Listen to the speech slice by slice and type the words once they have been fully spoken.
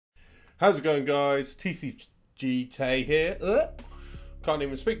How's it going, guys? TCG Tay here. Can't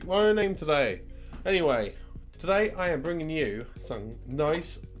even speak my own name today. Anyway, today I am bringing you some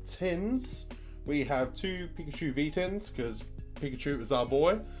nice tins. We have two Pikachu V tins because Pikachu is our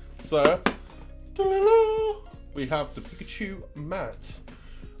boy. So, we have the Pikachu mat.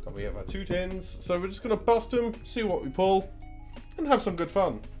 And we have our two tins. So we're just going to bust them, see what we pull, and have some good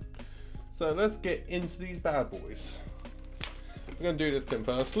fun. So let's get into these bad boys. I'm going to do this tin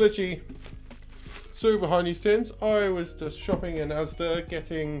first. Literally, so behind these tins, I was just shopping in ASDA,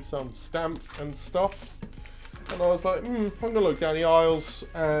 getting some stamps and stuff. And I was like, I'm going to look down the aisles,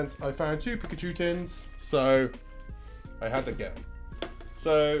 and I found two Pikachu tins, so I had to get them.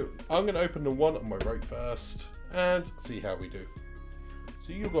 So I'm going to open the one on my right first, and see how we do.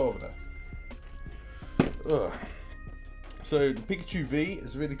 So you go over there. So the Pikachu V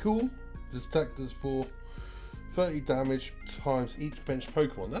is really cool. This attack does for 30 damage times each bench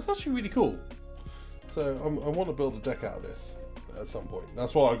Pokemon. That's actually really cool. So I want to build a deck out of this at some point.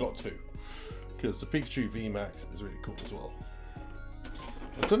 That's why I got two, because the Pikachu V Max is really cool as well.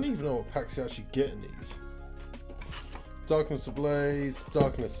 I don't even know what packs you actually get in these. Darkness Ablaze,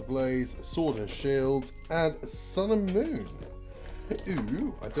 Sword and Shield, and Sun and Moon.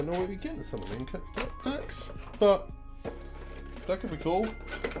 Ooh, I don't know what you get in the Sun and Moon packs, but that could be cool.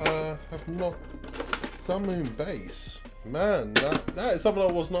 Have not Sun Moon base. Man, that is something I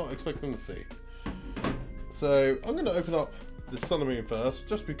was not expecting to see. So I'm going to open up the Sun and Moon first,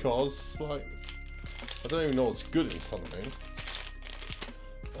 just because, like, I don't even know what's good in Sun and Moon.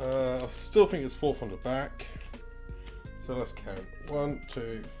 I still think it's 4 from the back. So let's count. 1,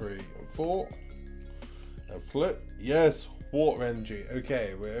 2, 3, and 4. And flip. Yes, water energy.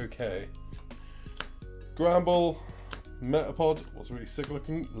 Okay, we're okay. Gramble, Metapod, what's really sick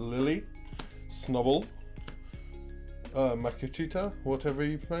looking. Lily, Snubble, Makatuta, whatever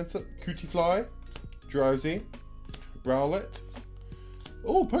you pronounce it. Cutiefly, Drowsy, Rowlet.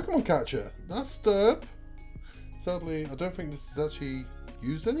 Oh, Pokemon Catcher. That's derp. Sadly, I don't think this is actually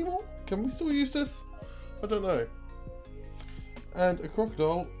used anymore. Can we still use this? I don't know. And a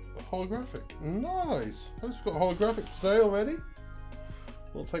Crocodile holographic. Nice. I just got a holographic today already.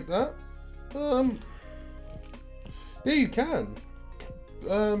 We'll take that. Yeah, you can.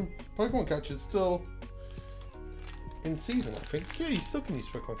 Pokemon Catcher is still in season, I think. Yeah, you still can use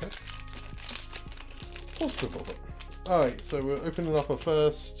Pokemon Catcher. Positive of it. Alright, so we're opening up our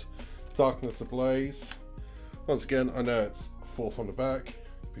first Darkness Ablaze. Once again, I know it's 4 from the back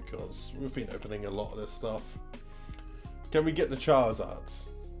because we've been opening a lot of this stuff. Can we get the Charizards?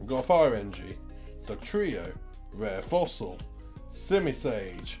 We've got a Fire Energy, Dugtrio, Rare Fossil,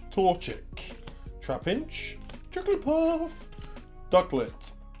 Simisage, Torchic, Trapinch, Jigglypuff,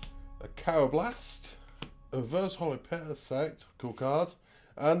 Ducklet, a Carablast, a Reverse Holo Parasect, cool card,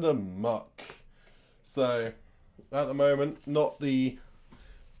 and a Muck. So, at the moment, not the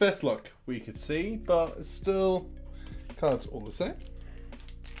best luck we could see, but it's still cards all the same.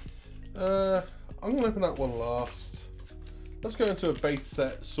 I'm going to open that one last. Let's go into a base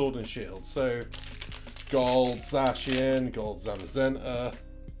set Sword and Shield. So, Gold Zacian, Gold Zamazenta.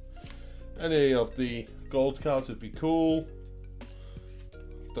 Any of the gold cards would be cool.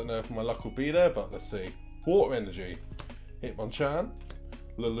 Don't know if my luck will be there, but let's see. Water Energy, Hitmonchan,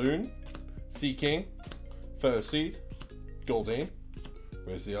 Laloon, Seaking, Ferroseed, Goldeen,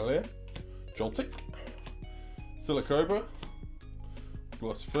 Rezialia, Joltik, Silicobra,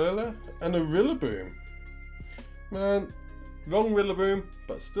 Glossifleur, and a Rillaboom. Man, wrong Rillaboom,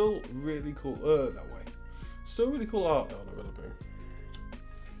 but still really cool. That way. Still really cool art there on a Rillaboom.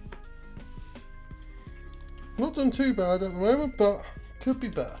 Not done too bad at the moment, but could be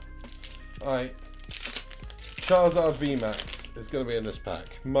better. Alright. Charizard VMAX is going to be in this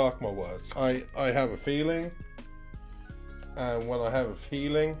pack. Mark my words. I have a feeling. And when I have a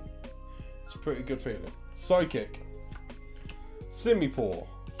feeling, it's a pretty good feeling. Psychic. Simipour.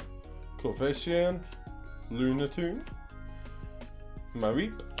 Corvation. Lunatoon.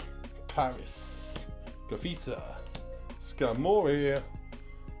 Mareep. Paris. Gothita. Skarmory.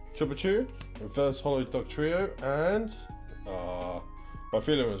 Chupachu. Reverse Holo Dugtrio, and my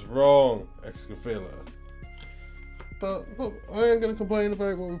feeling was wrong, Excavilla. But look, I ain't going to complain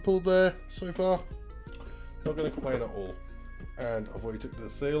about what we pulled there so far. Not going to complain at all. And I've already took the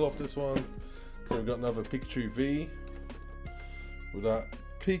seal off this one. So we've got another Pikachu V with that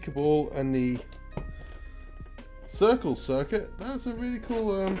Pokeball and the Circle Circuit. That's a really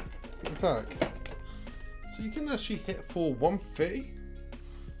cool attack. So you can actually hit for 150.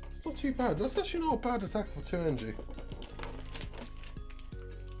 It's not too bad. That's actually not a bad attack for 2 energy.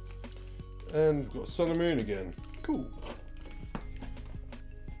 And we've got Sun and Moon again. Cool.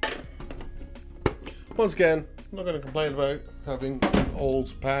 Once again, I'm not going to complain about having an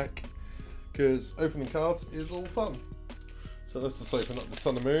old pack, because opening cards is all fun. So let's just open up the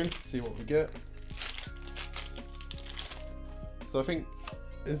Sun and Moon, see what we get. So I think,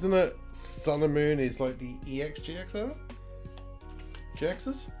 isn't it Sun and Moon is like the EX GX ever?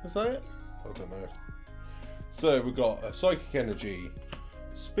 GXs? Is that it? I don't know. So we've got a Psychic Energy,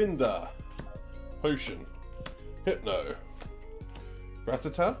 Spinder, Potion, Hypno,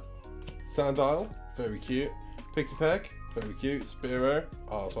 Rattata, Sandile, very cute, Picky Peck, very cute, Spearow,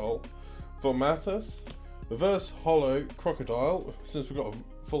 arsehole, Formatus, Reverse Hollow Crocodile, since we've got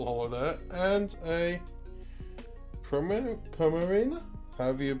a full hollow there, and a Pomerina,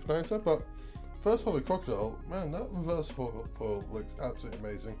 however you pronounce that, but First Hollow Crocodile, man, that reverse foil looks absolutely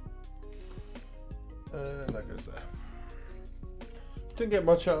amazing. And that goes there. Didn't get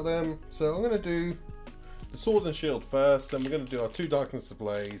much out of them, so I'm going to do the Sword and Shield first, then we're going to do our 2 Darkness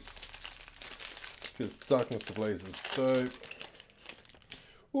Ablaze, because Darkness Ablaze is dope.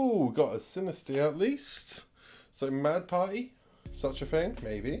 Ooh, we got a Sinistea at least. So Mad Party, such a thing,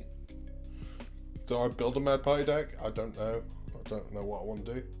 maybe. Do I build a Mad Party deck? I don't know. I don't know what I want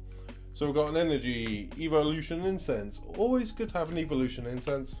to do. So we've got an Energy, Evolution Incense. Always good to have an Evolution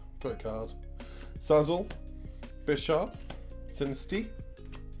Incense. Put a card. Sazzle, Bisharp, Sinistea.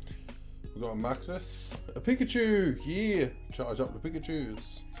 We've got a Mactus, a Pikachu, yeah! Charge up the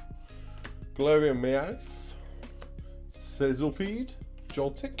Pikachus. Glorian Meowth, Sizzlepeed,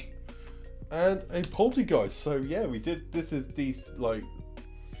 Joltik, and a Poltergeist. So yeah, we did, this is the, like,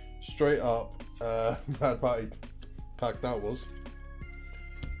 straight up Mad Party pack that was.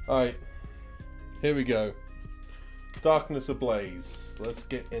 Alright, here we go. Darkness Ablaze. Let's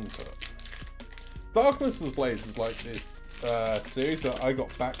get into it. Darkness Ablaze is like this series that I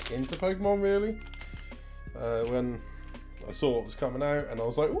got back into Pokemon, really. When I saw what was coming out, and I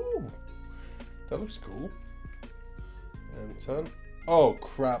was like, ooh, that looks cool. And turn. Oh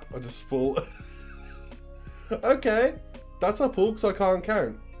crap, I just pulled. Okay, that's a pull because I can't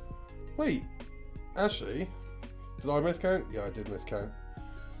count. Wait, actually, did I miscount? Yeah, I did miscount.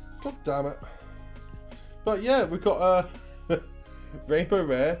 God damn it. But yeah, we've got a Rainbow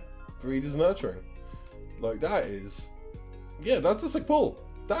Rare Breeders Nurturing. Like, that is, yeah, that's a sick pull.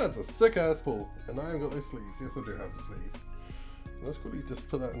 That's a sick ass pull. And I haven't got no sleeves. Yes, I do have a sleeve. Let's quickly just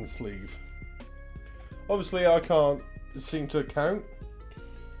put that in the sleeve. Obviously, I can't seem to count.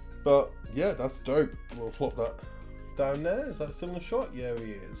 But yeah, that's dope. We'll plop that down there. Is that still in the shot? Yeah,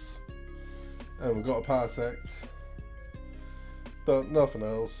 he is. And we've got a Parasect. But nothing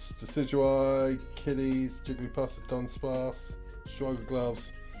else. Decidueye, Kitties, Jigglypuff, Dunsparce, Struggle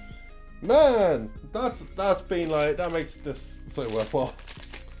Gloves. Man, that's been like, that makes this so worthwhile.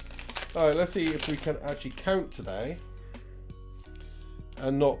 Alright, let's see if we can actually count today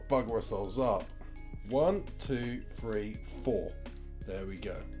and not bugger ourselves up. 1, 2, 3, 4. There we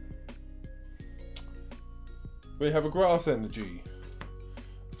go. We have a Grass Energy,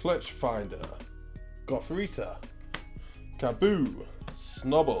 Fletch Finder, Gothorita, Kaboo,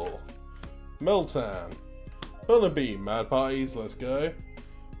 Snubble, Meltan, Bunnelby, Mad Parties, let's go.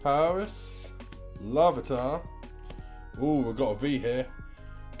 Paris, Larvitar. Ooh, we've got a V here.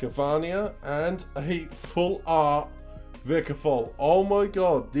 Cavania and a full art Vikafol. Oh my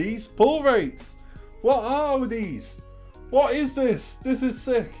god, these pull rates! What are these? What is this? This is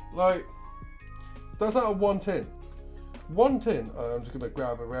sick. Like, that's out of 110. 110. I'm just gonna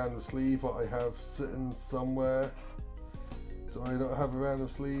grab a random sleeve what I have sitting somewhere. Do I not have a random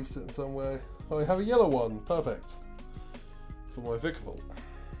sleeve sitting somewhere? Oh, I have a yellow one. Perfect. For my Vikafol.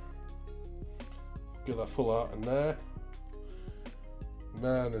 Get that full art in there.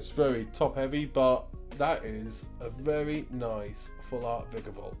 Man, it's very top heavy, but that is a very nice full art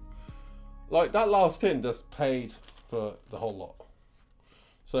Vikafol. Like, that last tin just paid for the whole lot.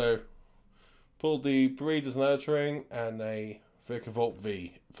 So, pulled the Breeders Nurturing and a Vikavolt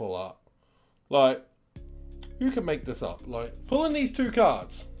V full art. Like, who can make this up? Like, pulling these 2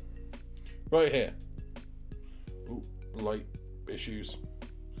 cards right here. Ooh, light issues.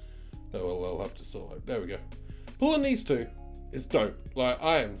 Oh, well, I'll have to sort out. There we go. Pulling these 2 is dope. Like,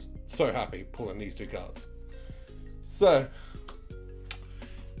 I am so happy pulling these 2 cards. So,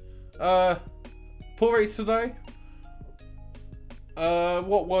 pull rates today.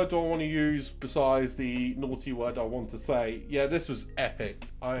 What word do I want to use besides the naughty word I want to say? Yeah, this was epic.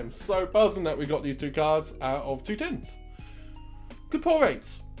 I am so buzzing that we got these 2 cards out of 2 tins. Good pull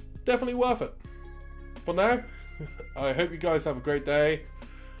rates. Definitely worth it. For now, I hope you guys have a great day.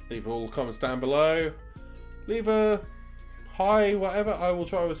 Leave all comments down below. Leave a hi, whatever. I will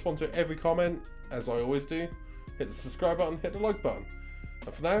try to respond to every comment, as I always do. Hit the subscribe button, hit the like button.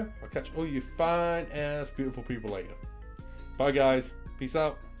 And for now, I'll catch all you fine ass beautiful people later. Bye guys. Peace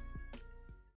out.